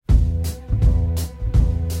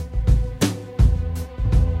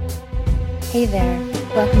Hey there,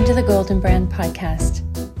 welcome to the Golden Brand Podcast.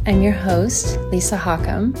 I'm your host, Lisa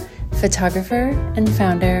Hawcom, photographer and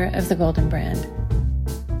founder of the Golden Brand.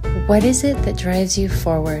 What is it that drives you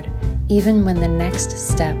forward, even when the next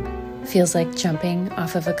step feels like jumping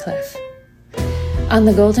off of a cliff? On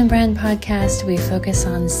the Golden Brand Podcast, we focus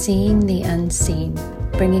on seeing the unseen,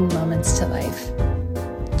 bringing moments to life.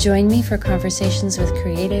 Join me for conversations with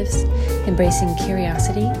creatives, embracing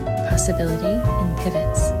curiosity, possibility, and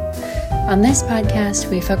pivots. On this podcast,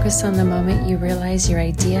 we focus on the moment you realize your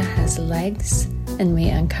idea has legs, and we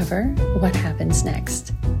uncover what happens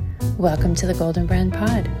next. Welcome to the Golden Brand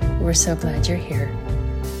Pod. We're so glad you're here.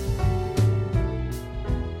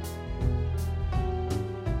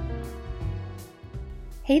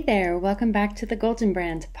 Hey there, welcome back to the Golden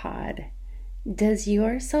Brand Pod. Does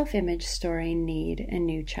your self-image story need a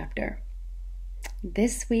new chapter?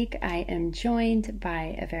 This week I am joined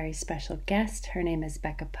by a very special guest. Her name is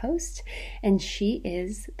Becca Post, and she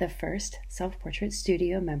is the first self-portrait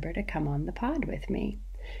studio member to come on the pod with me.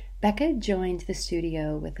 Becca joined the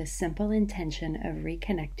studio with a simple intention of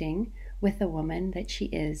reconnecting with the woman that she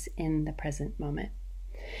is in the present moment.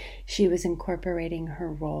 She was incorporating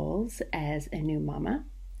her roles as a new mama,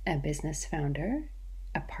 a business founder,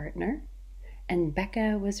 a partner, and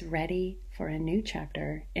Becca was ready for a new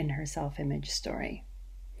chapter in her self-image story.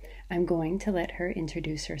 I'm going to let her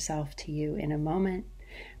introduce herself to you in a moment,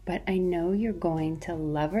 but I know you're going to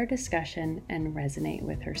love our discussion and resonate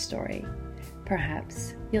with her story.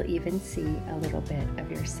 Perhaps you'll even see a little bit of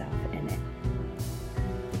yourself in it.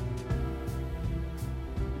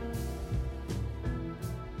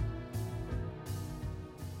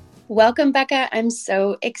 Welcome, Becca. I'm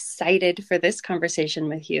so excited for this conversation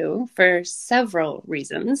with you for several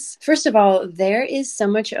reasons. First of all, there is so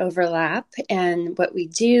much overlap in what we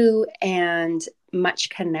do and much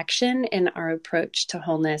connection in our approach to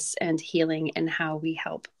wholeness and healing and how we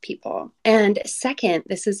help people. And second,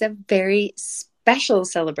 this is a very special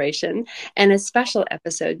celebration and a special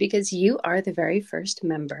episode because you are the very first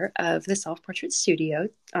member of the Self-Portrait Studio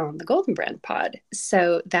on the Golden Brand Pod.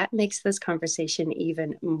 So that makes this conversation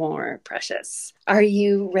even more precious. Are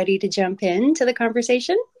you ready to jump into the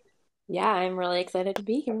conversation? Yeah, I'm really excited to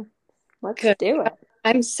be here. Let's Good. do it.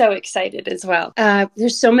 I'm so excited as well.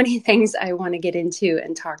 There's so many things I want to get into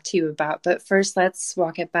and talk to you about, but first let's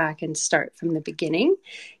walk it back and start from the beginning.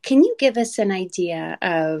 Can you give us an idea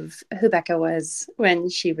of who Becca was when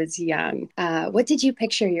she was young? What did you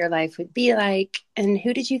picture your life would be like, and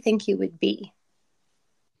who did you think you would be?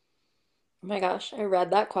 Oh my gosh, I read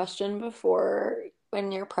that question before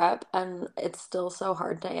in your prep, and it's still so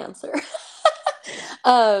hard to answer.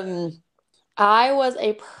 Um, I was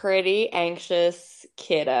a pretty anxious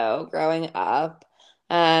kiddo growing up.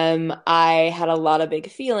 I had a lot of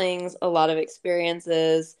big feelings, a lot of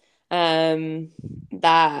experiences,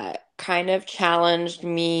 that kind of challenged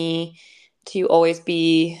me to always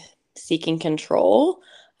be seeking control.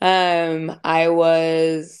 I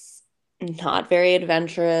was not very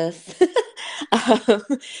adventurous. Um,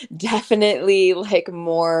 Definitely like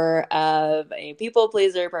more of a people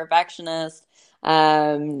pleaser, perfectionist,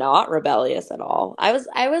 not rebellious at all. I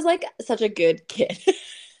was like such a good kid.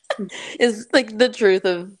 Is like the truth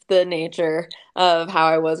of the nature of how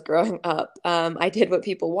I was growing up. I did what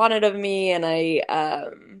people wanted of me, and I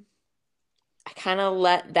kind of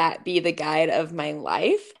let that be the guide of my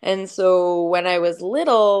life. And so when I was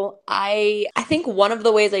little, I think one of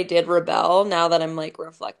the ways I did rebel, now that I'm like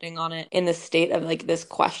reflecting on it in the state of like this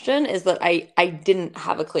question, is that I didn't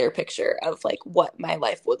have a clear picture of like what my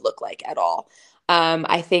life would look like at all.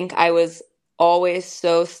 I think I was always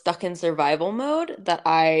so stuck in survival mode that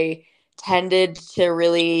I tended to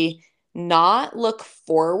really not look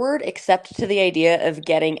forward except to the idea of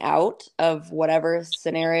getting out of whatever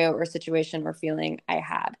scenario or situation or feeling I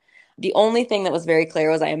had. The only thing that was very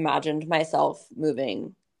clear was I imagined myself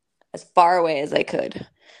moving as far away as I could,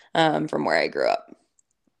 from where I grew up.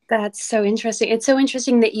 That's so interesting. It's so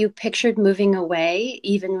interesting that you pictured moving away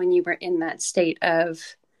even when you were in that state of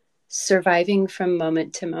surviving from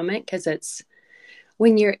moment to moment, because it's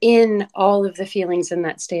when you're in all of the feelings in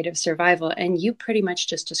that state of survival, and you pretty much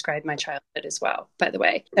just described my childhood as well, by the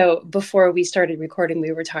way. So before we started recording,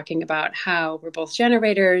 we were talking about how we're both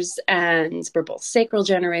generators and we're both sacral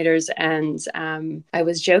generators. And I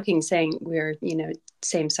was joking saying we're,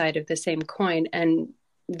 same side of the same coin. And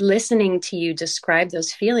listening to you describe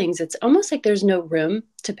those feelings, it's almost like there's no room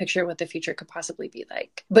to picture what the future could possibly be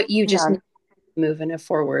like, but you just move in a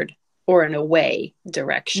forward or an away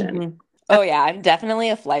direction. Mm-hmm. Oh yeah, I'm definitely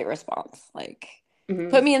a flight response. Like,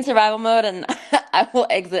 put me in survival mode and I will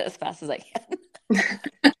exit as fast as I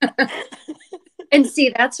can. And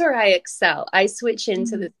see, that's where I excel. I switch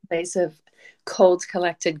into this place of cold,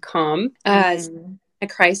 collected calm. Mm. A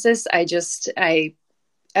crisis, I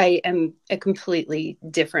am a completely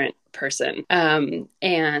different person.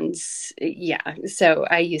 And yeah, so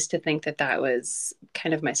I used to think that that was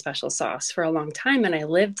kind of my special sauce for a long time, and I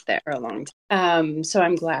lived there a long time. So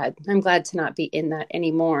I'm glad. I'm glad to not be in that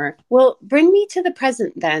anymore. Well, bring me to the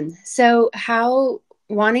present then. So, how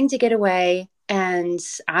wanting to get away, and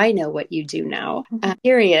I know what you do now. I'm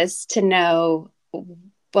curious to know.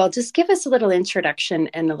 Well, just give us a little introduction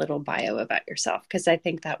and a little bio about yourself, because I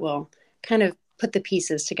think that will kind of put the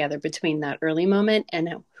pieces together between that early moment and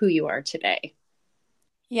who you are today.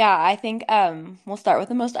 Yeah, I think we'll start with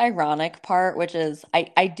the most ironic part, which is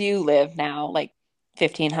I do live now like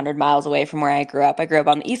 1,500 miles away from where I grew up. I grew up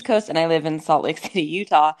on the East Coast and I live in Salt Lake City,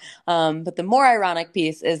 Utah. But the more ironic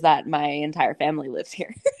piece is that my entire family lives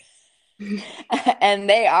here. And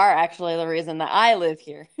they are actually the reason that I live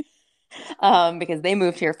here. Because they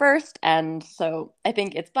moved here first. And so I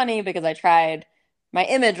think it's funny because I tried my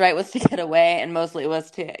image, right, was to get away, and mostly it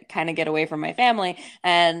was to kind of get away from my family.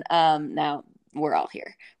 And now we're all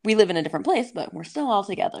here. We live in a different place, but we're still all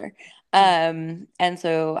together. And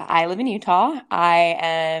so I live in Utah. I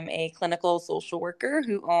am a clinical social worker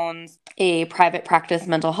who owns a private practice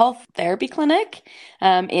mental health therapy clinic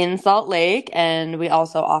in Salt Lake. And we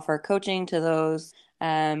also offer coaching to those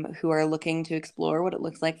who are looking to explore what it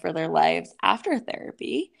looks like for their lives after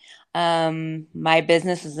therapy. My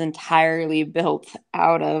business is entirely built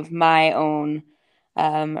out of my own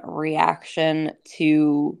reaction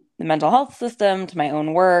to the mental health system, to my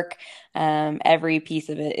own work. Every piece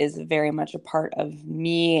of it is very much a part of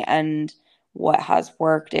me and what has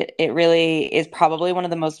worked. It really is probably one of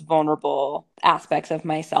the most vulnerable aspects of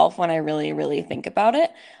myself when I really, really think about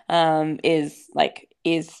it,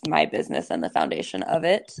 is my business and the foundation of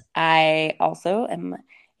it. I also am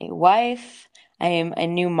a wife. I am a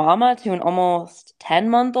new mama to an almost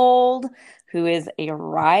 10-month-old who is a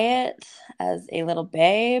riot as a little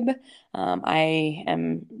babe. I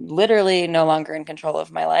am literally no longer in control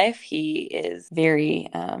of my life. He is very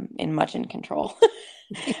much in control.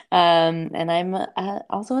 And I'm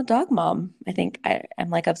also a dog mom. I think I'm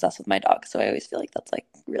like obsessed with my dog, so I always feel like that's like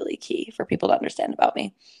really key for people to understand about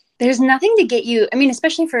me. There's nothing to get you, I mean,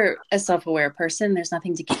 especially for a self aware person, there's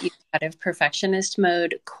nothing to get you out of perfectionist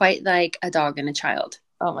mode quite like a dog and a child.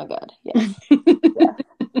 Oh my God, yes. Yeah.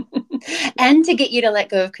 And to get you to let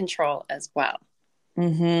go of control as well.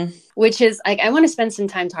 Mm-hmm. Which is like, I want to spend some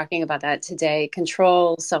time talking about that today,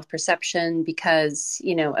 control, self-perception, because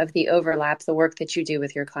of the overlap, the work that you do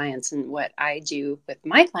with your clients and what I do with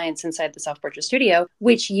my clients inside the self-portrait studio,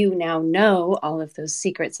 which you now know all of those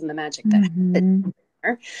secrets and the magic that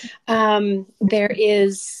Mm-hmm. there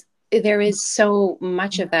is so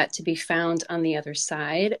much of that to be found on the other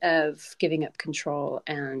side of giving up control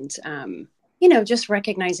and just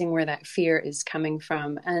recognizing where that fear is coming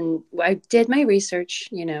from. And I did my research,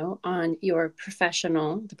 on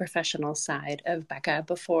the professional side of Becca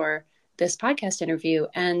before this podcast interview.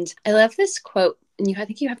 And I love this quote, and I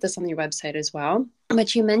think you have this on your website as well.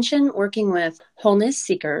 But you mentioned working with wholeness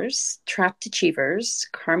seekers, trapped achievers,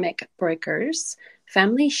 karmic breakers,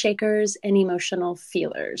 family shakers, and emotional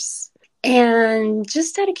feelers. And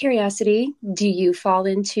just out of curiosity, do you fall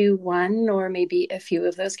into one or maybe a few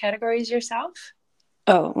of those categories yourself?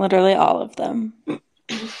 Oh, literally all of them.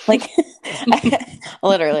 Like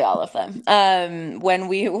literally all of them. When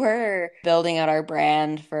we were building out our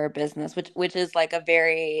brand for our business, which is like a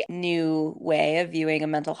very new way of viewing a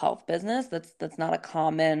mental health business, that's not a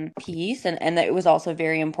common piece, and that it was also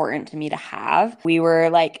very important to me to have. We were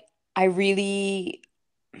like, I really,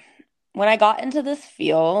 when I got into this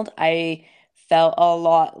field, I felt a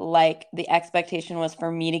lot like the expectation was for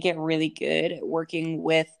me to get really good at working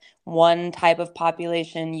with one type of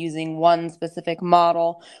population using one specific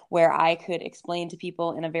model where I could explain to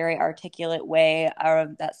people in a very articulate way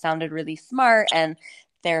that sounded really smart and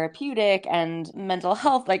therapeutic and mental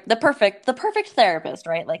health, like the perfect therapist,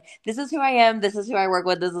 right? Like, this is who I am, this is who I work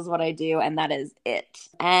with, this is what I do, and that is it.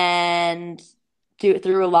 And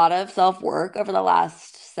through a lot of self work over the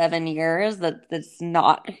last 7 years, that's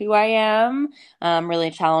not who I am.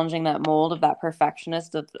 Really challenging that mold of that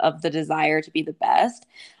perfectionist of the desire to be the best.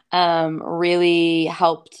 Really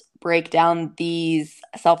helped break down these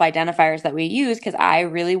self identifiers that we use, because I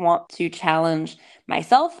really want to challenge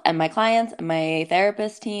myself and my clients and my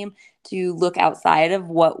therapist team to look outside of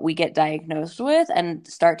what we get diagnosed with and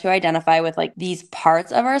start to identify with like these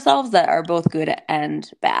parts of ourselves that are both good and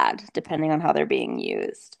bad, depending on how they're being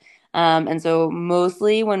used. And so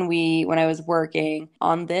mostly when I was working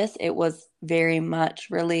on this, it was very much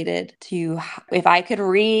related to if I could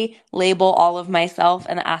relabel all of myself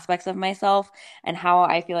and the aspects of myself and how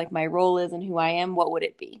I feel like my role is and who I am, what would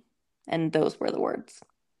it be? And those were the words.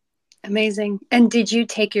 Amazing. And did you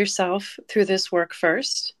take yourself through this work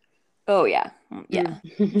first? Oh yeah. Mm. Yeah,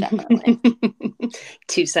 definitely.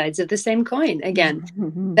 Two sides of the same coin. Again,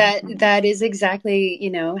 that is exactly,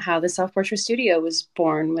 how the Self Portrait Studio was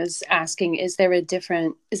born, was asking, is there a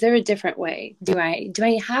different way? Do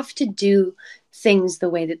I have to do things the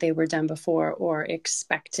way that they were done before or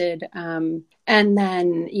expected? And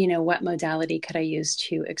then, what modality could I use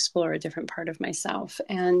to explore a different part of myself?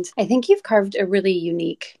 And I think you've carved a really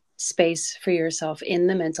unique space for yourself in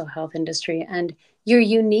the mental health industry, and you're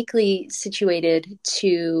uniquely situated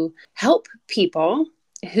to help people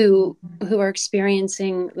who are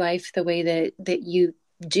experiencing life the way that you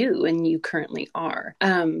do and you currently are,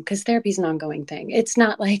 because therapy is an ongoing thing. It's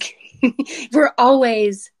not like we're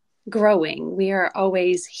always growing, we are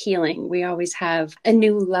always healing, we always have a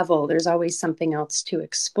new level, there's always something else to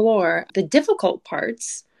explore. The difficult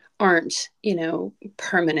parts aren't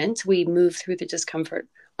permanent. We move through the discomfort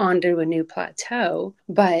onto a new plateau,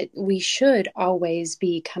 but we should always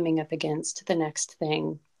be coming up against the next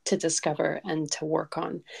thing to discover and to work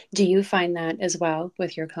on. Do you find that as well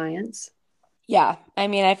with your clients? Yeah, I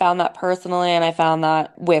mean, I found that personally, and I found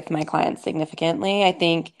that with my clients significantly. I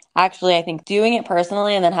think doing it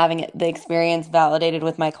personally and then having the experience validated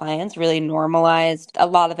with my clients really normalized a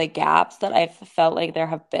lot of the gaps that I've felt like there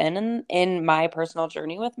have been in my personal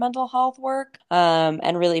journey with mental health work,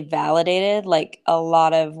 and really validated like a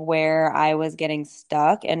lot of where I was getting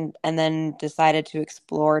stuck, and then decided to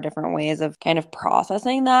explore different ways of kind of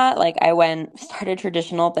processing that. Like started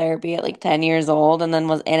traditional therapy at like 10 years old and then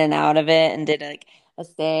was in and out of it and did like a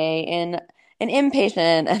stay in an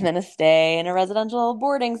inpatient and then a stay in a residential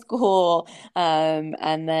boarding school,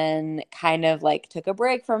 and then kind of like took a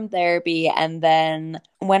break from therapy. And then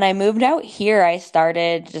when I moved out here, I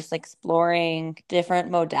started just exploring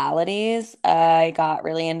different modalities. I got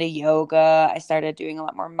really into yoga. I started doing a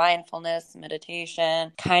lot more mindfulness,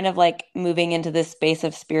 meditation, kind of like moving into this space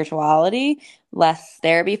of spirituality, less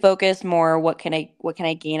therapy focused, more what can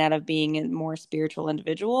I gain out of being a more spiritual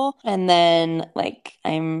individual. And then like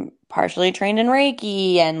I'm partially trained in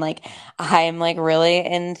Reiki, and like I'm like really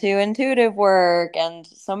into intuitive work and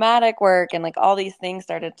somatic work, and like all these things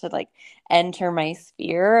started to like enter my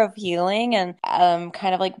sphere of healing. And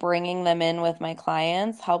kind of like bringing them in with my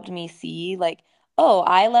clients helped me see like, oh,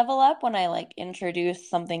 I level up when I like introduce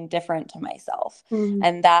something different to myself. Mm.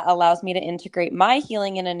 And that allows me to integrate my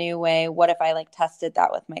healing in a new way. What if I like tested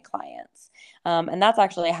that with my clients? And that's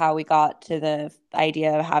actually how we got to the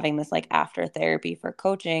idea of having this like after therapy for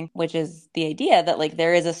coaching, which is the idea that like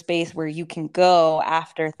there is a space where you can go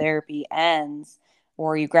after therapy ends,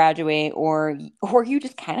 or you graduate, or you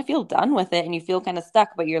just kind of feel done with it and you feel kind of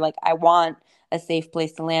stuck, but you're like, I want a safe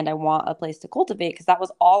place to land. I want a place to cultivate, because that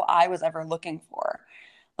was all I was ever looking for.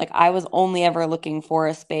 Like I was only ever looking for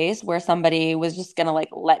a space where somebody was just gonna like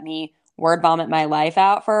let me word vomit my life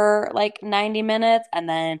out for like 90 minutes and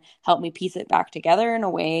then help me piece it back together in a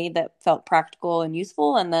way that felt practical and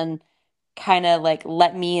useful, and then kind of like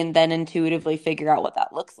let me and then intuitively figure out what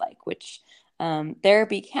that looks like, which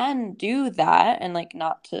therapy can do that. And like,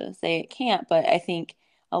 not to say it can't, but I think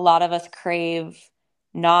a lot of us crave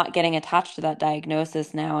not getting attached to that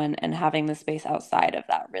diagnosis now, and having the space outside of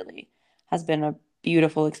that really has been a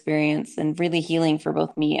beautiful experience and really healing for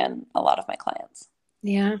both me and a lot of my clients.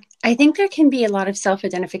 Yeah, I think there can be a lot of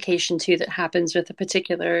self-identification too that happens with a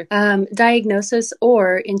particular diagnosis,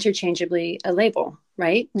 or interchangeably a label,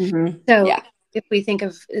 right? So Yeah. if we think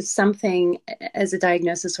of something as a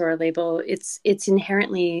diagnosis or a label, it's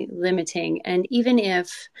inherently limiting. And even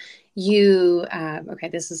if you, okay,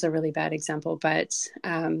 this is a really bad example, but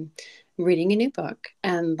reading a new book,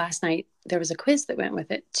 and last night there was a quiz that went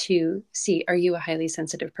with it to see, are you a highly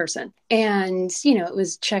sensitive person? And it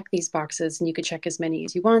was check these boxes, and you could check as many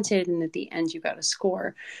as you wanted, and at the end you got a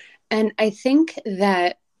score. And I think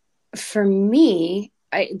that for me,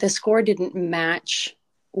 the score didn't match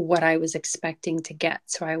what I was expecting to get.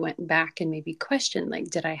 So I went back and maybe questioned,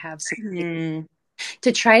 like, did I have something Mm.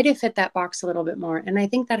 to try to fit that box a little bit more? And I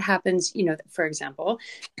think that happens, for example,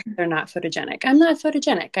 they're not photogenic. I'm not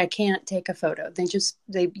photogenic. I can't take a photo.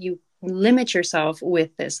 You limit yourself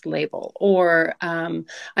with this label. Or I'm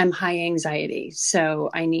high anxiety, so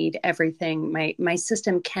I need everything. My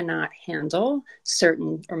system cannot handle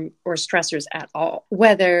certain or stressors at all.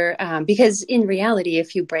 Whether because in reality,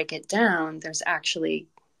 if you break it down, there's actually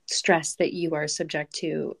stress that you are subject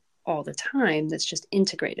to all the time that's just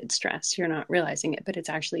integrated stress. You're not realizing it, but it's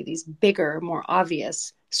actually these bigger, more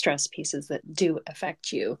obvious stress pieces that do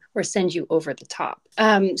affect you or send you over the top.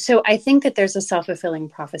 So I think that there's a self-fulfilling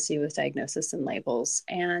prophecy with diagnosis and labels,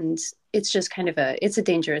 and it's just kind of it's a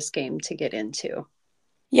dangerous game to get into.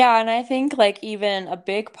 Yeah, and I think like even a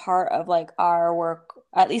big part of like our work,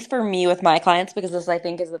 at least for me with my clients, because this I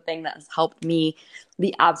think is the thing that has helped me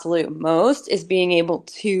the absolute most, is being able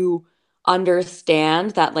to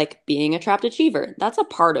understand that like being a trapped achiever, that's a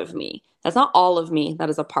part of me. That's not all of me, that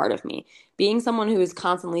is a part of me. Being someone who is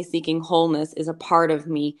constantly seeking wholeness is a part of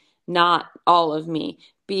me, not all of me.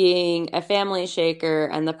 Being a family shaker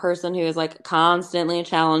and the person who is like constantly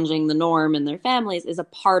challenging the norm in their families is a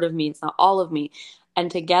part of me, it's not all of me. And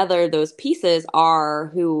together, those pieces are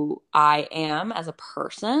who I am as a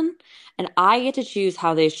person. And I get to choose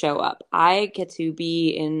how they show up. I get to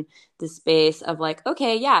be in the space of like,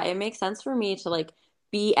 okay, yeah, it makes sense for me to like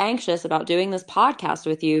be anxious about doing this podcast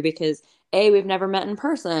with you because A, we've never met in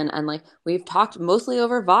person and like we've talked mostly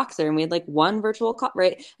over Voxer and we had like one virtual call,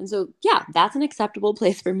 right? And so, yeah, that's an acceptable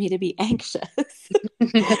place for me to be anxious.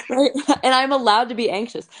 Right? And I'm allowed to be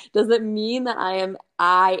anxious. Does it mean that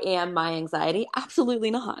I am my anxiety?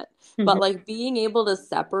 Absolutely not. But like being able to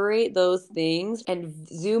separate those things and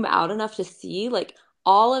zoom out enough to see like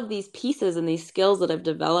all of these pieces and these skills that I've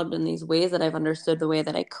developed and these ways that I've understood the way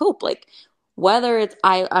that I cope, like whether it's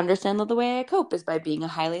I understand that the way I cope is by being a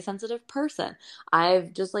highly sensitive person.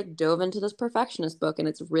 I've just like dove into this perfectionist book and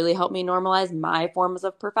it's really helped me normalize my forms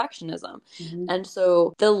of perfectionism. Mhm. And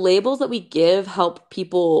so the labels that we give help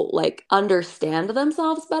people like understand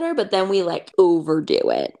themselves better, but then we like overdo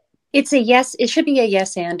it. It's a yes, it should be a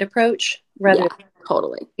yes and approach rather Yeah, than,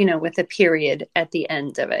 totally. with a period at the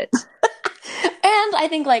end of it. And I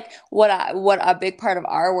think like what a big part of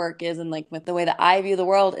our work is and like with the way that I view the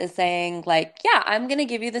world is saying like, yeah, I'm gonna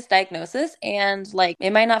give you this diagnosis and like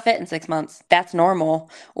it might not fit in 6 months. That's normal.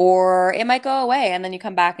 Or it might go away and then you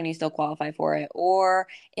come back and you still qualify for it. Or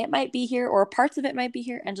it might be here or parts of it might be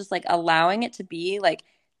here and just like allowing it to be like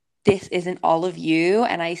this isn't all of you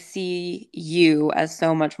and I see you as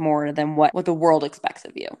so much more than what the world expects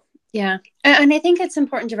of you. Yeah. And I think it's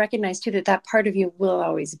important to recognize too that that part of you will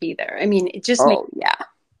always be there. I mean, it just may Oh, yeah.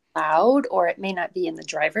 be loud or it may not be in the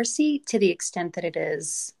driver's seat to the extent that it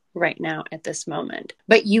is right now at this moment.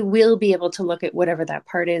 But you will be able to look at whatever that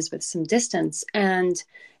part is with some distance and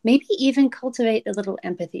maybe even cultivate a little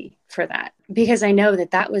empathy for that. Because I know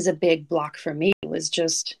that that was a big block for me was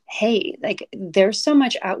just, hey, like there's so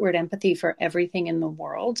much outward empathy for everything in the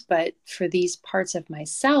world, but for these parts of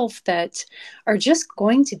myself that are just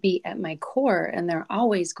going to be at my core and they're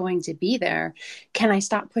always going to be there, can I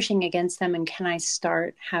stop pushing against them and can I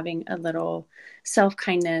start having a little self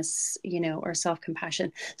kindness, or self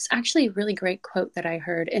compassion? It's actually a really great quote that I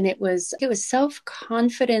heard, and it was self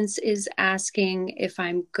confidence is asking if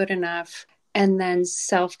I'm good enough, and then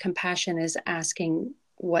self compassion is asking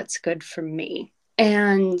what's good for me,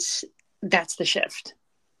 and that's the shift.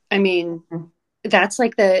 I mean, that's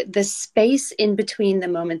like the space in between the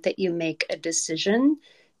moment that you make a decision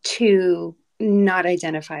to not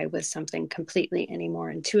identify with something completely anymore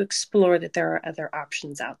and to explore that there are other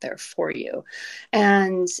options out there for you.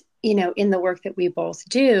 And in the work that we both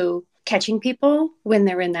do, catching people when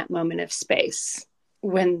they're in that moment of space,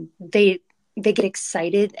 when they get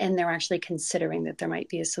excited and they're actually considering that there might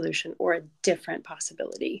be a solution or a different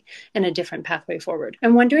possibility and a different pathway forward.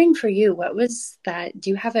 I'm wondering for you, what was that? Do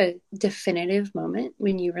you have a definitive moment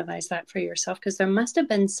when you realized that for yourself? Because there must have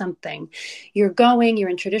been something. You're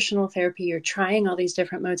in traditional therapy, you're trying all these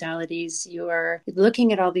different modalities, you're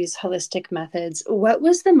looking at all these holistic methods. What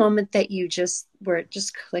was the moment that where it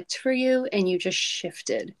just clicked for you and you just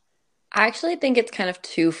shifted? I actually think it's kind of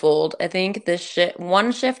twofold. I think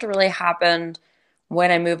one shift really happened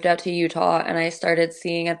when I moved out to Utah and I started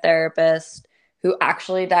seeing a therapist who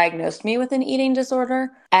actually diagnosed me with an eating disorder.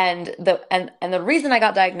 And the reason I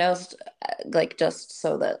got diagnosed, like just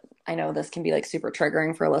so that I know this can be like super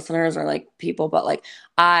triggering for listeners or like people, but like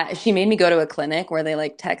she made me go to a clinic where they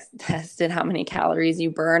like tested how many calories you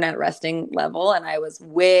burn at resting level, and I was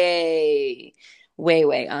way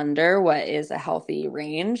under what is a healthy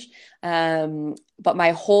range. But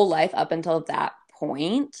my whole life up until that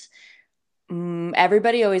point,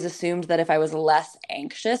 everybody always assumed that if I was less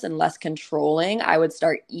anxious and less controlling, I would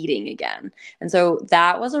start eating again. And so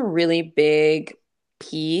that was a really big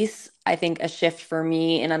piece, I think, a shift for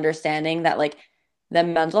me in understanding that like the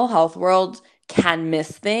mental health world can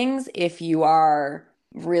miss things if you are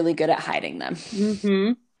really good at hiding them.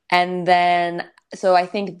 Mm-hmm. And then, so I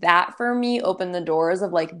think that for me opened the doors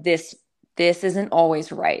of like this isn't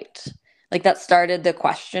always right. Like that started the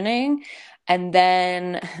questioning. And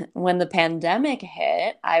then when the pandemic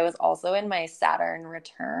hit, I was also in my Saturn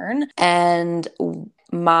return. And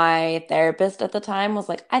my therapist at the time was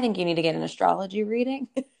like, I think you need to get an astrology reading.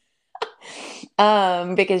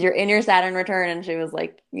 Because you're in your Saturn return, and she was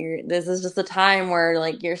like, this is just a time where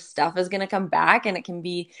like your stuff is gonna come back, and it can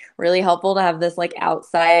be really helpful to have this like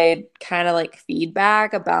outside kind of like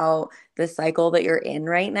feedback about the cycle that you're in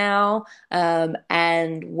right now.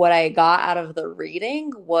 And what I got out of the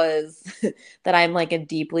reading was that I'm like a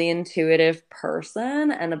deeply intuitive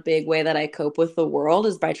person, and a big way that I cope with the world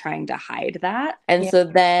is by trying to hide that. And Yeah. so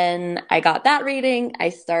then I got that reading. I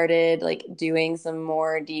started like doing some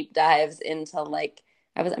more deep dives into like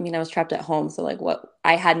I was trapped at home, so like what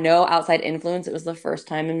I had no outside influence. It was the first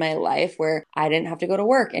time in my life where I didn't have to go to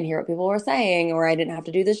work and hear what people were saying, or I didn't have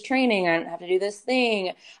to do this training, I didn't have to do this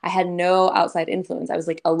thing. I had no outside influence. I was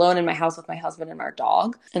like alone in my house with my husband and our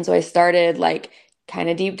dog. And so I started like kind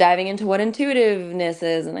of deep diving into what intuitiveness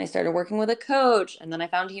is, and I started working with a coach, and then I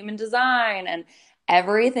found human design, and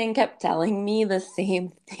everything kept telling me the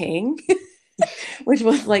same thing, which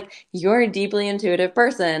was like, you're a deeply intuitive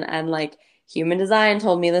person. And like, human design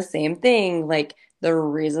told me the same thing. Like, the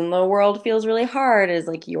reason the world feels really hard is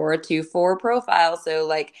like you're a 2-4 profile. So,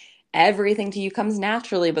 like, everything to you comes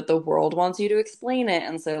naturally, but the world wants you to explain it.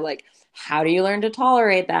 And so, like, how do you learn to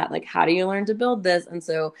tolerate that? Like, how do you learn to build this? And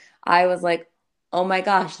so I was like, oh my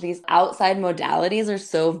gosh, these outside modalities are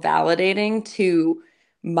so validating to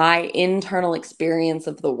my internal experience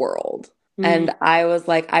of the world. Mm. And I was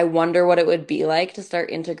like, I wonder what it would be like to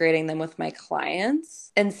start integrating them with my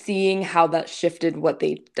clients and seeing how that shifted what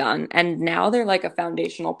they've done. And now they're like a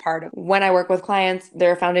foundational part of when I work with clients,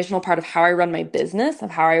 they're a foundational part of how I run my business,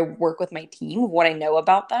 of how I work with my team, of what I know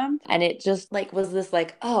about them. And it just like was this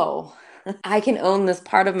like, oh, I can own this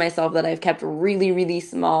part of myself that I've kept really, really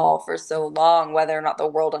small for so long, whether or not the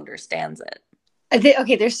world understands it.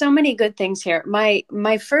 Okay, there's so many good things here.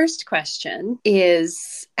 My first question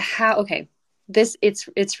is how, okay, this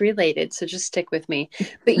it's related, so just stick with me.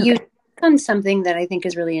 But you Okay. on something that I think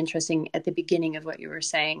is really interesting at the beginning of what you were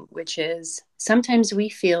saying, which is sometimes we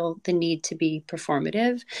feel the need to be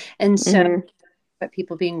performative. And so Hmm. but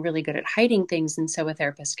people being really good at hiding things. And so a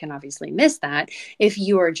therapist can obviously miss that if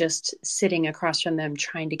you are just sitting across from them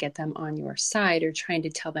trying to get them on your side or trying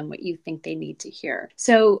to tell them what you think they need to hear.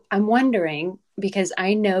 So I'm wondering, because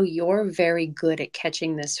I know you're very good at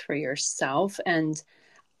catching this for yourself. And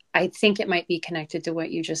I think it might be connected to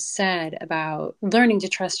what you just said about learning to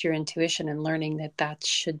trust your intuition and learning that that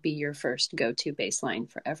should be your first go to baseline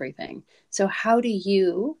for everything. So, how do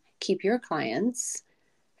you keep your clients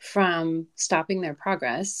from stopping their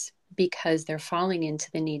progress because they're falling into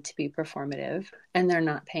the need to be performative and they're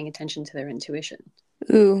not paying attention to their intuition?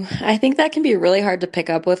 Ooh, I think that can be really hard to pick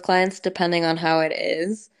up with clients depending on how it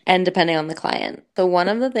is and depending on the client. So, one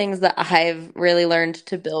of the things that I've really learned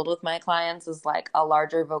to build with my clients is like a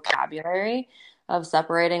larger vocabulary of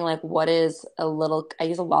separating like what is a little, I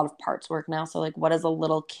use a lot of parts work now. So, like, what is a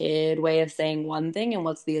little kid way of saying one thing and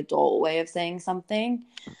what's the adult way of saying something?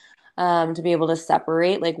 To be able to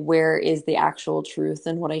separate like where is the actual truth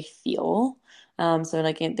and what I feel. So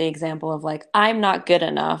like the example of like I'm not good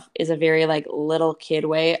enough is a very like little kid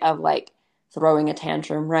way of like throwing a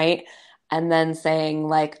tantrum, right? And then saying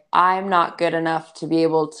like I'm not good enough to be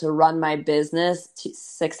able to run my business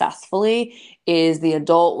successfully is the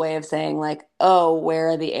adult way of saying like, oh,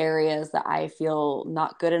 where are the areas that I feel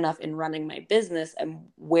not good enough in running my business, and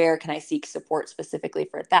where can I seek support specifically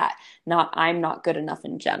for that? Not I'm not good enough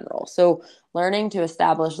in general. So learning to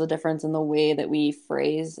establish the difference in the way that we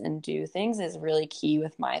phrase and do things is really key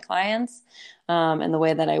with my clients, and the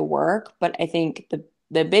way that I work. But I think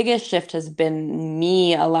the biggest shift has been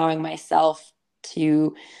me allowing myself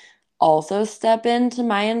to also step into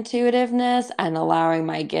my intuitiveness and allowing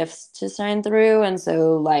my gifts to shine through. And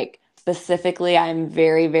so, like, specifically, I'm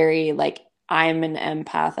very, very like, I'm an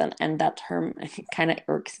empath, and that term kind of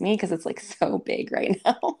irks me because it's like so big right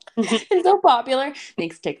now. It's so popular.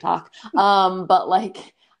 Thanks, TikTok. But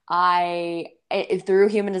like, through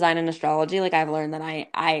human design and astrology, like I've learned that I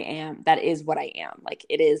am that is what I am. Like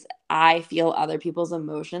it is, I feel other people's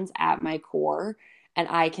emotions at my core, and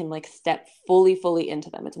I can like step fully into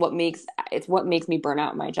them. It's what makes me burn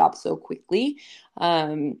out in my job so quickly.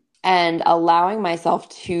 And allowing myself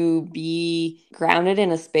to be grounded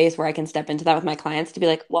in a space where I can step into that with my clients to be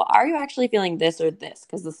like, well, are you actually feeling this or this?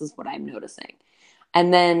 Because this is what I'm noticing.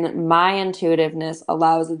 And then my intuitiveness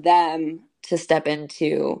allows them to step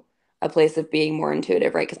into a place of being more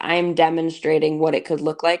intuitive, right? Because I'm demonstrating what it could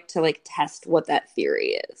look like to like test what that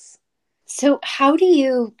theory is. So, how do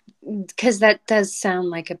you, because that does sound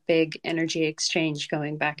like a big energy exchange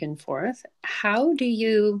going back and forth, how do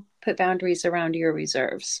you put boundaries around your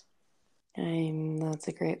reserves? That's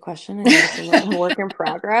a great question. I think it's a work in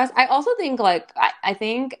progress. I also think like I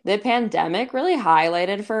think the pandemic really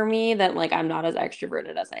highlighted for me that like I'm not as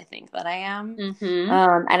extroverted as I think that I am. Mm-hmm.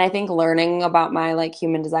 And I think learning about my like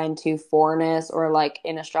human design 2-4-ness, or like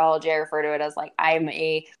in astrology I refer to it as like I'm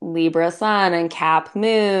a Libra sun and Cap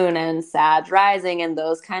moon and Sag rising, and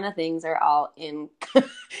those kind of things are all in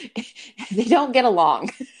they don't get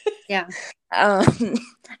along. Yeah. Um,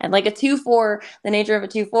 and like a 2-4, the nature of a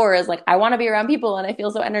 2-4 is like I want to be around people and I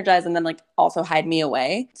feel so energized, and then like also hide me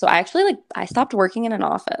away. So I actually like I stopped working in an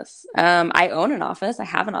office. I own an office. I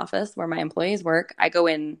have an office where my employees work. I go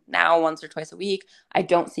in now once or twice a week. I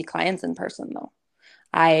don't see clients in person though.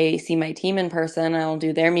 I see my team in person. I'll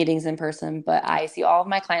do their meetings in person, but I see all of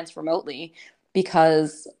my clients remotely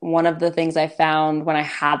because one of the things I found when I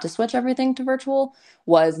had to switch everything to virtual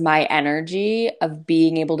was my energy of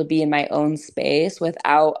being able to be in my own space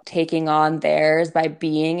without taking on theirs by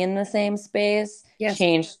being in the same space Yes.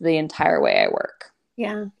 changed the entire way I work.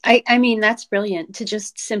 Yeah. I mean, that's brilliant to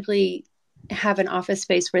just simply have an office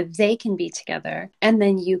space where they can be together and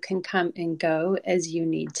then you can come and go as you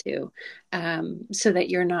need to, so that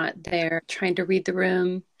you're not there trying to read the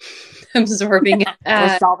room, absorbing it.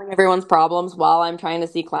 Or solving everyone's problems while I'm trying to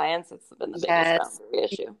see clients. It's been the biggest Yes. boundary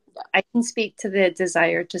issue. Yeah. I can speak to the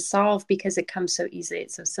desire to solve because it comes so easily.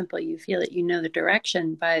 It's so simple. You feel it, you know the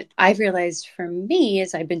direction. But I've realized for me,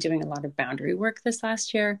 as I've been doing a lot of boundary work this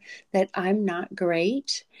last year, that I'm not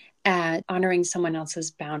great at honoring someone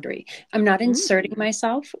else's boundary. I'm not inserting Mm.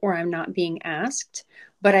 myself or I'm not being asked,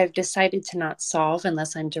 but I've decided to not solve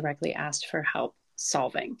unless I'm directly asked for help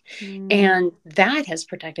solving. Mm. And that has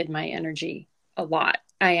protected my energy a lot.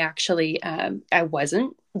 I actually, I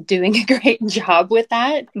wasn't doing a great job with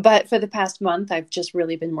that, but for the past month, I've just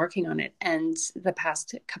really been working on it. And the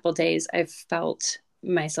past couple days, I've felt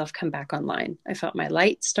myself come back online. I felt my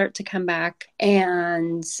light start to come back,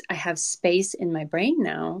 and I have space in my brain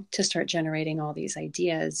now to start generating all these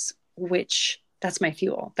ideas, which that's my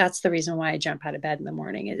fuel. That's the reason why I jump out of bed in the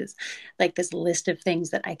morning. It is like this list of things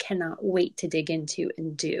that I cannot wait to dig into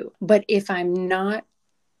and do. But if I'm not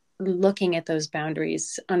looking at those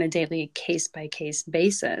boundaries on a daily case by case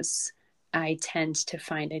basis, I tend to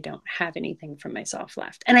find I don't have anything for myself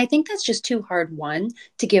left. And I think that's just too hard, one,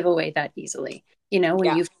 to give away that easily. You know, when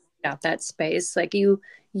Yeah. you've got that space, like you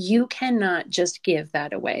cannot just give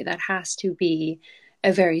that away. That has to be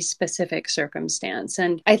a very specific circumstance.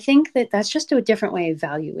 And I think that that's just a different way of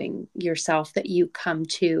valuing yourself that you come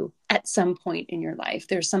to at some point in your life.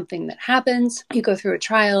 There's something that happens, you go through a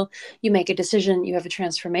trial, you make a decision, you have a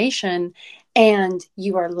transformation, and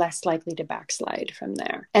you are less likely to backslide from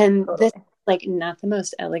there. And this, Totally. like, not the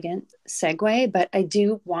most elegant segue, but I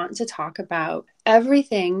do want to talk about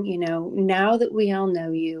everything, you know, now that we all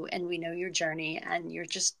know you and we know your journey, and you're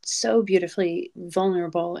just so beautifully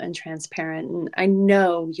vulnerable and transparent. And I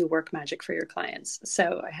know you work magic for your clients.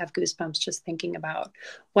 So I have goosebumps just thinking about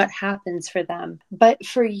what happens for them. But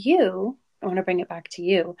for you, I want to bring it back to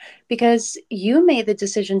you because you made the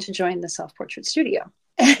decision to join the self portrait studio.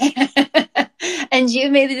 And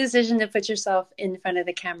you made the decision to put yourself in front of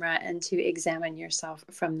the camera and to examine yourself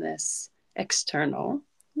from this external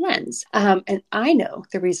lens. And I know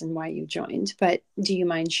the reason why you joined, but do you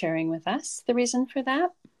mind sharing with us the reason for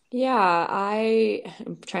that? Yeah,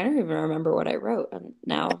 I'm trying to even remember what I wrote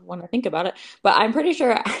now when I think about it, but I'm pretty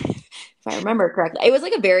sure if I remember correctly, it was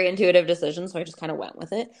like a very intuitive decision, so I just kind of went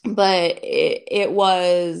with it. But it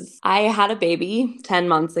was, I had a baby 10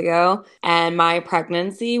 months ago, and my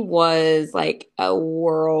pregnancy was like a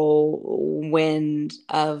whirlwind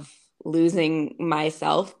of losing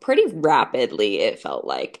myself pretty rapidly, it felt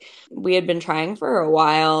like. We had been trying for a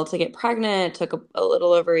while to get pregnant. It took a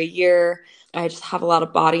little over a year. I just have a lot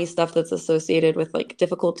of body stuff that's associated with like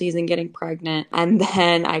difficulties in getting pregnant. And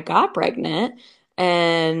then I got pregnant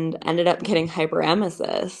and ended up getting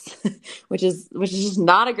hyperemesis, which is just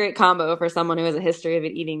not a great combo for someone who has a history of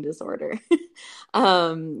an eating disorder.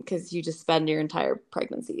 Because you just spend your entire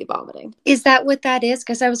pregnancy vomiting. Is that what that is?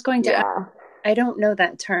 Because I was going to ask, Yeah. I don't know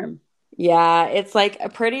that term. Yeah, it's like a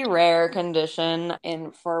pretty rare condition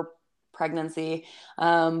in for pregnancy.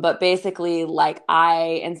 But basically, like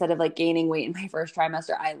I, instead of like gaining weight in my first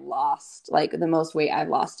trimester, I lost like the most weight I've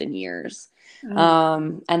lost in years.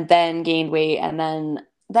 Oh, And then gained weight, and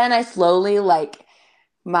then I slowly like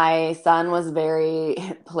my son was very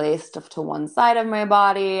placed to one side of my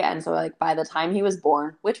body, and so like by the time he was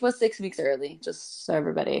born, which was 6 weeks early, just so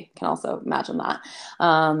everybody can also imagine that,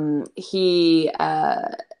 he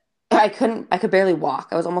I could barely walk.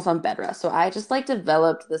 I was almost on bed rest. So I just like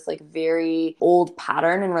developed this like very old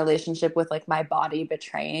pattern in relationship with like my body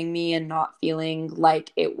betraying me and not feeling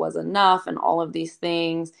like it was enough and all of these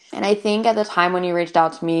things. And I think at the time when you reached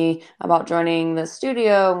out to me about joining the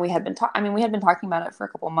studio, and we had been we had been talking about it for a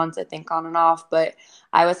couple months, I think, on and off, but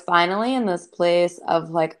I was finally in this place of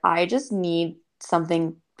like, I just need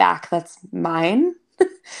something back that's mine.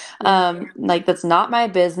 Mm. Like that's not my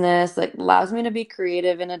business, that allows me to be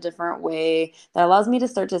creative in a different way, that allows me to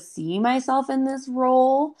start to see myself in this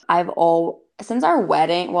role. Since our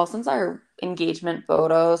wedding, well, since our engagement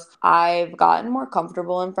photos, I've gotten more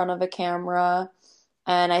comfortable in front of a camera.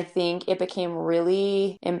 And I think it became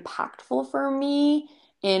really impactful for me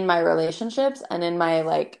in my relationships and in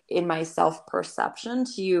my self-perception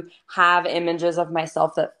to have images of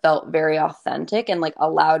myself that felt very authentic and like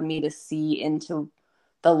allowed me to see into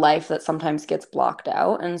the life that sometimes gets blocked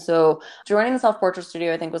out. And so joining the self-portrait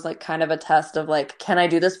studio, I think, was like kind of a test of like, can I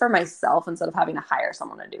do this for myself instead of having to hire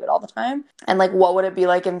someone to do it all the time? And like, what would it be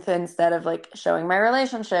like if instead of like showing my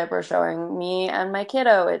relationship or showing me and my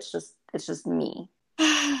kiddo, it's just me.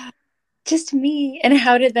 Just me. And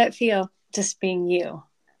how did that feel? Just being you.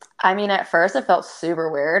 I mean, at first it felt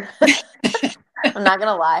super weird. I'm not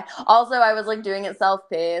gonna lie. Also, I was like doing it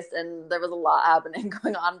self-paced and there was a lot happening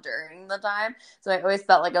going on during the time. So I always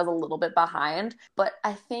felt like I was a little bit behind. But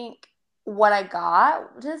I think what I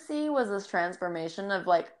got to see was this transformation of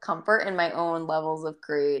like comfort in my own levels of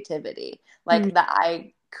creativity. Mm. Like that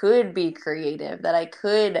I could be creative, that I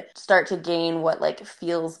could start to gain what like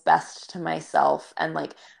feels best to myself and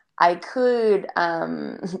like I could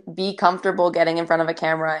be comfortable getting in front of a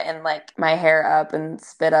camera and like my hair up and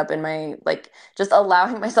spit up in my like just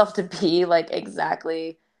allowing myself to be like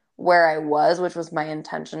exactly where I was, which was my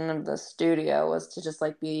intention of the studio, was to just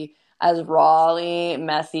like be as rawly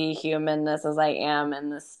messy humanness as I am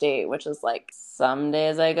in this state, which is like some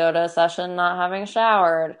days I go to a session not having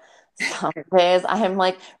showered. Some days I'm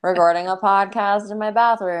like recording a podcast in my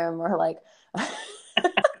bathroom or like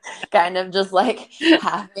kind of just like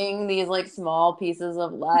having these like small pieces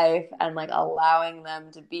of life and like allowing them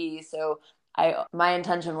to be. So my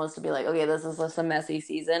intention was to be like, okay, this is just a messy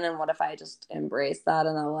season, and what if I just embrace that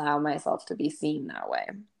and allow myself to be seen that way?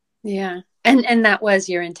 Yeah. And that was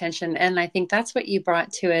your intention. And I think that's what you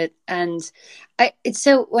brought to it. And I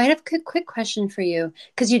have a quick question for you,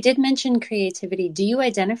 because you did mention creativity. Do you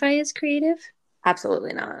identify as creative?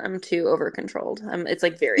 Absolutely not. I'm too over controlled. It's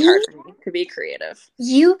like very hard You for me to be creative.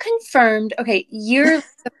 you confirmed, okay, you're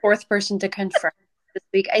the fourth person to confirm this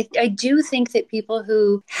week. I do think that people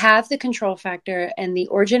who have the control factor, and the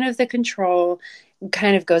origin of the control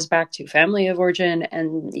kind of goes back to family of origin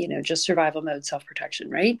and, just survival mode, self-protection,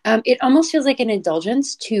 right? It almost feels like an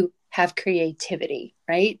indulgence to have creativity,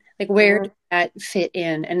 right? Like, where Mhm. does that fit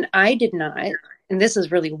in? And I did not, and this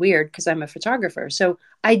is really weird because I'm a photographer. So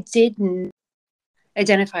I didn't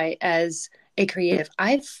identify as a creative.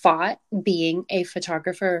 I fought being a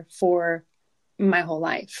photographer for my whole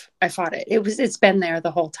life. I fought it. It's been there the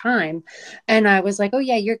whole time. And I was like, oh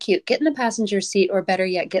yeah, you're cute. Get in the passenger seat, or better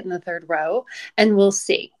yet, get in the third row and we'll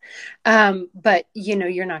see. But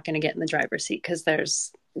you're not going to get in the driver's seat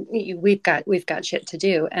because we've got shit to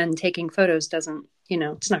do, and taking photos doesn't,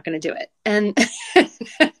 it's not going to do it. And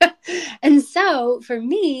and so for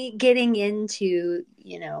me, getting into,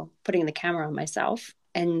 putting the camera on myself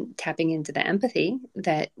and tapping into the empathy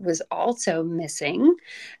that was also missing,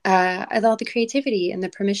 I thought the creativity and the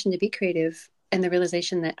permission to be creative and the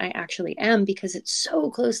realization that I actually am, because it's so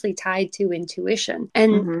closely tied to intuition.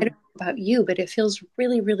 And I don't Mhm. know about you, but it feels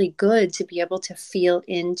really, really good to be able to feel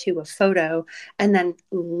into a photo and then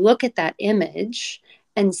look at that image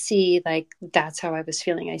and see, like, that's how I was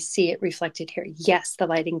feeling. I see it reflected here. Yes, the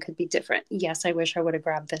lighting could be different. Yes, I wish I would have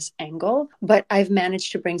grabbed this angle, but I've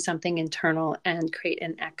managed to bring something internal and create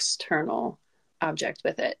an external object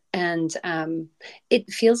with it. And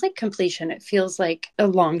it feels like completion. It feels like a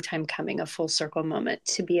long time coming, a full circle moment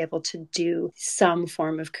to be able to do some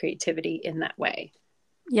form of creativity in that way.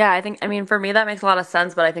 Yeah, I mean, for me, that makes a lot of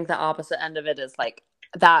sense, but I think the opposite end of it is like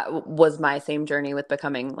that was my same journey with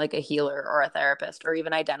becoming like a healer or a therapist, or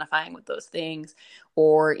even identifying with those things,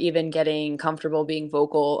 or even getting comfortable being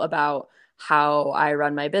vocal about how I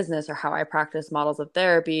run my business or how I practice models of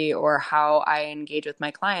therapy or how I engage with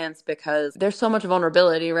my clients, because there's so much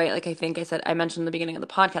vulnerability, right? Like I think I mentioned in the beginning of the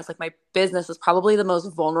podcast, like my business is probably the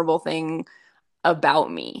most vulnerable thing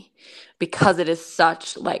about me because it is so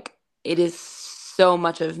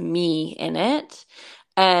much of me in it.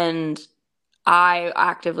 And I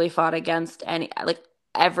actively fought against any like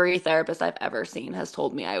every therapist I've ever seen has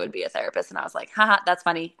told me I would be a therapist. And I was like, haha, that's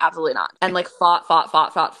funny. Absolutely not. And like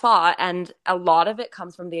fought. And a lot of it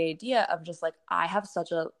comes from the idea of just like, I have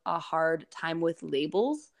such a hard time with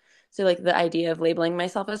labels. So like the idea of labeling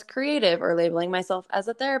myself as creative or labeling myself as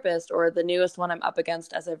a therapist, or the newest one I'm up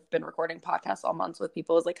against as I've been recording podcasts all months with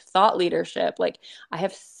people is like thought leadership. Like I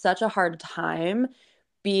have such a hard time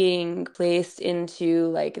being placed into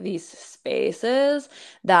like these spaces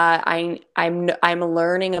that I'm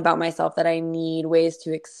learning about myself, that I need ways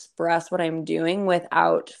to express what I'm doing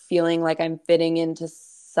without feeling like I'm fitting into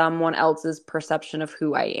someone else's perception of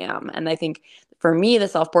who I am. And I think for me, the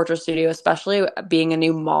self-portrait studio, especially being a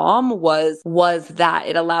new mom, was that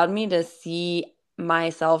it allowed me to see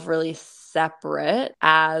myself really separate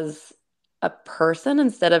as a person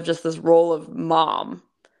instead of just this role of mom,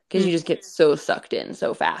 because you just get so sucked in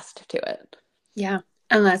so fast to it. Yeah.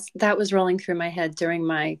 And that was rolling through my head during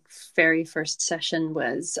my very first session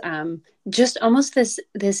was just almost this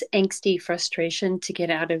angsty frustration to get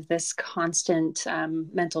out of this constant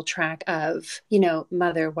mental track of,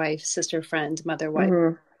 mother, wife, sister, friend, mother, wife.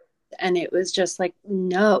 Mm-hmm. And it was just like,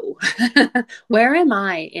 no, where am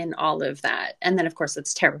I in all of that? And then, of course,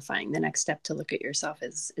 it's terrifying. The next step to look at yourself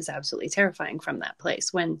is absolutely terrifying from that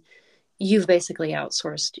place when you've basically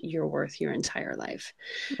outsourced your worth your entire life.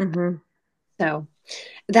 Mm-hmm. So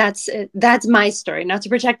that's my story, not to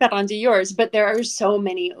project that onto yours, but there are so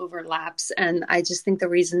many overlaps. And I just think the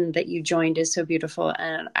reason that you joined is so beautiful.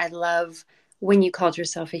 And I love when you called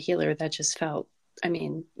yourself a healer, that just felt, I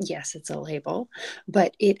mean, yes, it's a label,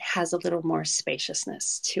 but it has a little more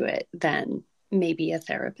spaciousness to it than maybe a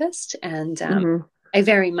therapist. And I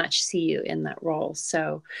very much see you in that role.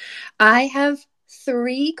 So I have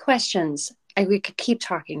 3 questions. We could keep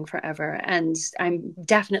talking forever, and I'm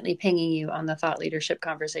definitely pinging you on the thought leadership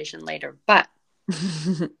conversation later, but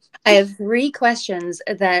I have 3 questions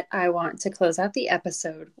that I want to close out the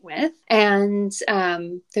episode with, and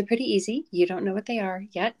they're pretty easy. You don't know what they are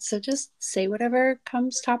yet, so just say whatever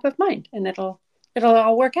comes top of mind, and it'll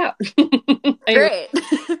all work out. Great.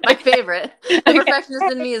 My favorite. The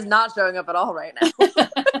perfectionist in me is not showing up at all right now.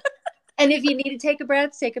 And if you need to take a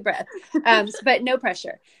breath, take a breath. But no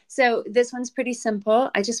pressure. So this one's pretty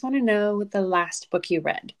simple. I just want to know the last book you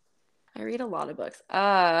read. I read a lot of books.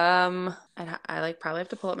 I like probably have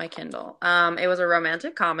to pull up my Kindle. It was a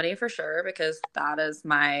romantic comedy for sure, because that is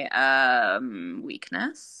my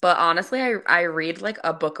weakness. But honestly, I read like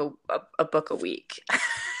a book a week.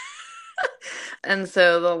 And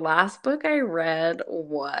so the last book I read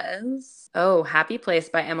was Happy Place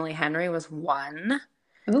by Emily Henry was one.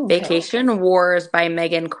 Ooh, okay. Vacation Wars by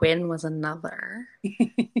Megan Quinn was another.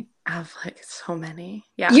 I have like so many.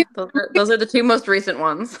 Yeah, those are the 2 most recent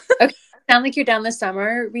ones. Okay, sound like you're down the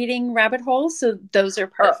summer reading rabbit holes, so those are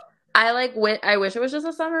perfect. I wish it was just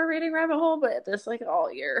a summer reading rabbit hole, but this like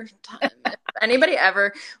all year time. If anybody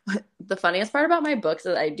ever, the funniest part about my books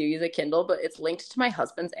is I do use a Kindle, but it's linked to my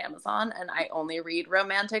husband's Amazon, and I only read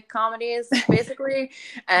romantic comedies basically.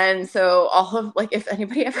 And so all of like, if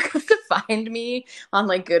anybody ever goes to find me on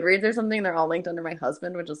like Goodreads or something, they're all linked under my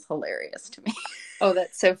husband, which is hilarious to me. Oh,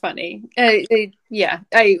 that's so funny. That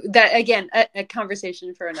again, a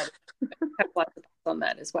conversation for another. I have lots of thoughts on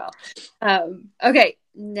that as well. Okay,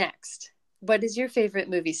 next. What is your favorite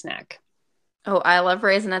movie snack? Oh, I love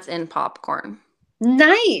Raisinets in popcorn.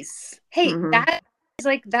 Nice. Hey,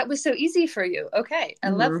 that was so easy for you. Okay, I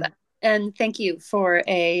love that. And thank you for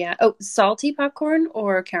a salty popcorn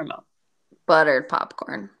or caramel? Buttered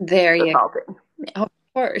popcorn. There you go. Yeah. Of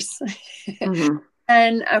course.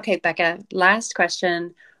 And okay, Becca, last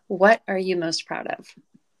question. What are you most proud of?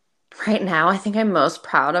 Right now, I think I'm most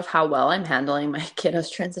proud of how well I'm handling my kiddo's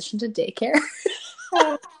transition to daycare.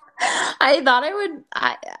 I thought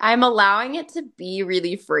I'm allowing it to be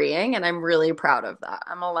really freeing, and I'm really proud of that.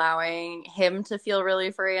 I'm allowing him to feel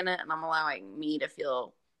really free in it, and I'm allowing me to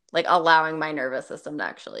feel like allowing my nervous system to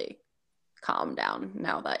actually calm down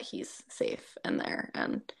now that he's safe in there.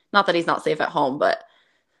 And not that he's not safe at home, but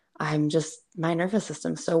my nervous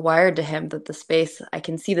system's so wired to him that I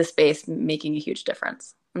can see the space making a huge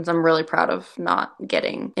difference. And so I'm really proud of not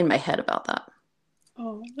getting in my head about that.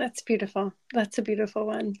 Oh, that's beautiful. That's a beautiful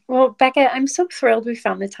one. Well, Becca, I'm so thrilled we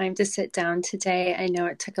found the time to sit down today. I know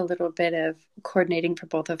it took a little bit of coordinating for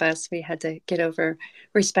both of us. We had to get over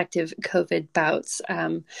respective COVID bouts.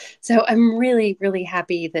 So I'm really, really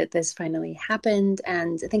happy that this finally happened.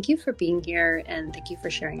 And thank you for being here. And thank you for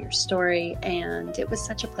sharing your story. And it was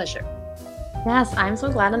such a pleasure. Yes, I'm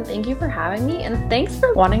so glad, and thank you for having me, and thanks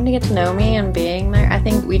for wanting to get to know me and being there. I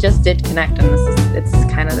think we just did connect, and it's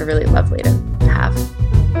kind of really lovely to have.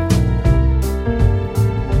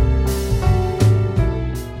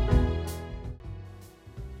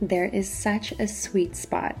 there is such a sweet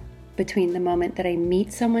spot between the moment that I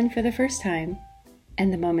meet someone for the first time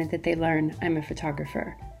and the moment that they learn I'm a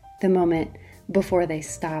photographer. The moment before they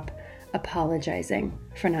stop apologizing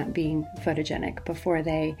for not being photogenic, before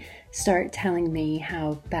they start telling me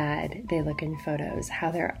how bad they look in photos,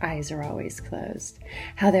 how their eyes are always closed,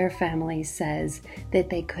 how their family says that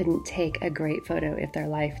they couldn't take a great photo if their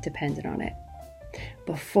life depended on it.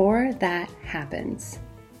 Before that happens,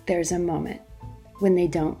 there's a moment when they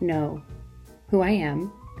don't know who I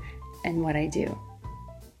am and what I do.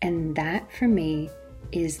 And that for me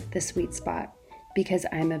is the sweet spot, because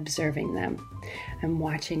I'm observing them. I'm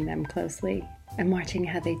watching them closely. I'm watching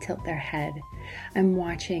how they tilt their head. I'm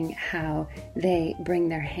watching how they bring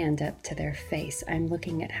their hand up to their face. I'm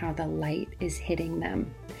looking at how the light is hitting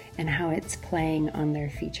them and how it's playing on their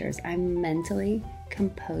features. I'm mentally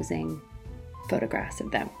composing photographs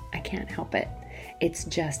of them. I can't help it. It's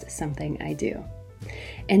just something I do.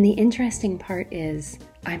 And the interesting part is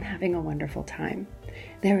I'm having a wonderful time.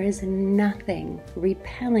 There is nothing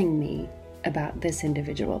repelling me about this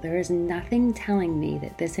individual. There is nothing telling me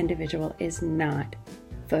that this individual is not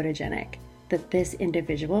photogenic, that this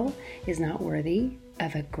individual is not worthy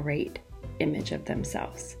of a great image of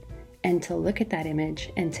themselves. And to look at that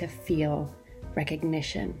image and to feel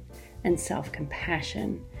recognition and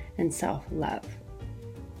self-compassion and self-love.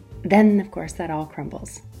 Then, of course, that all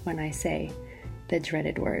crumbles when I say the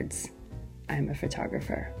dreaded words, I'm a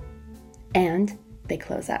photographer. And they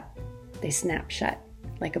close up. They snap shut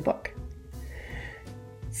like a book.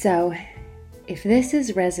 So, if this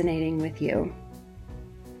is resonating with you,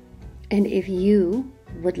 and if you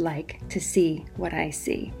would like to see what I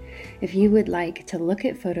see, if you would like to look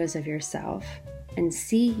at photos of yourself and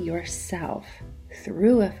see yourself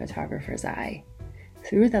through a photographer's eye,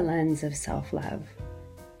 through the lens of self-love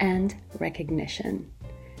and recognition,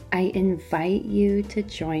 I invite you to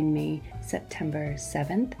join me September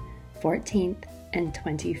 7th, 14th, and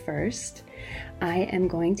 21st. I am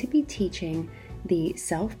going to be teaching the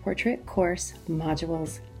self-portrait course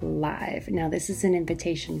modules live. Now, this is an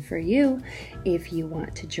invitation for you if you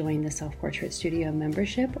want to join the Self-Portrait Studio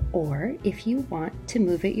membership, or if you want to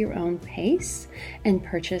move at your own pace and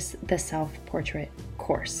purchase the self-portrait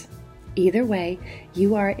course. Either way,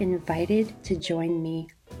 you are invited to join me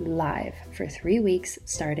live for 3 weeks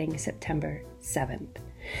starting September 7th.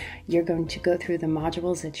 You're going to go through the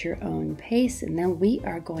modules at your own pace, and then we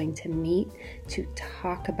are going to meet to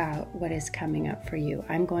talk about what is coming up for you.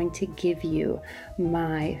 I'm going to give you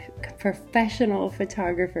my professional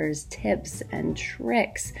photographer's tips and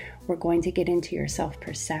tricks. We're going to get into your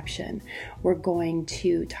self-perception. We're going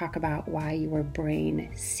to talk about why your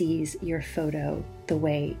brain sees your photo the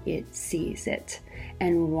way it sees it,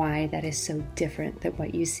 and why that is so different than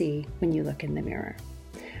what you see when you look in the mirror.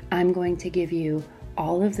 I'm going to give you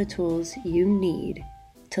all of the tools you need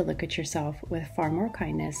to look at yourself with far more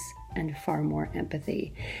kindness and far more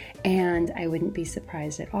empathy. And I wouldn't be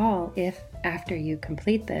surprised at all if after you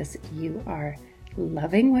complete this, you are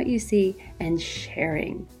loving what you see and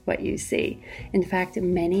sharing what you see. In fact,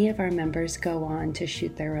 many of our members go on to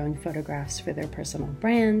shoot their own photographs for their personal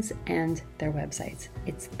brands and their websites.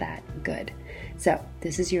 It's that good. So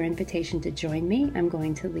this is your invitation to join me. I'm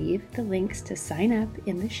going to leave the links to sign up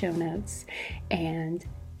in the show notes, and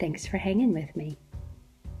thanks for hanging with me.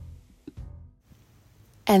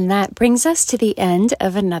 And that brings us to the end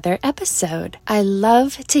of another episode. I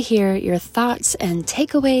love to hear your thoughts and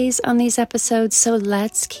takeaways on these episodes, so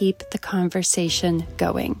let's keep the conversation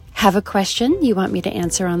going. Have a question you want me to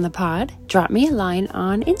answer on the pod? Drop me a line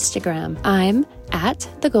on Instagram. I'm at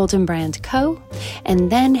The Golden Brand Co.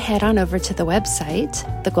 And then head on over to the website,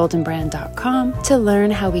 thegoldenbrand.com, to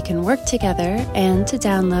learn how we can work together and to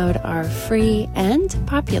download our free and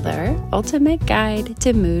popular ultimate guide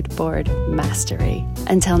to mood board mastery.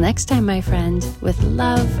 Until next time, my friend, with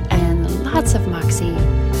love and lots of moxie,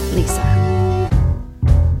 Lisa.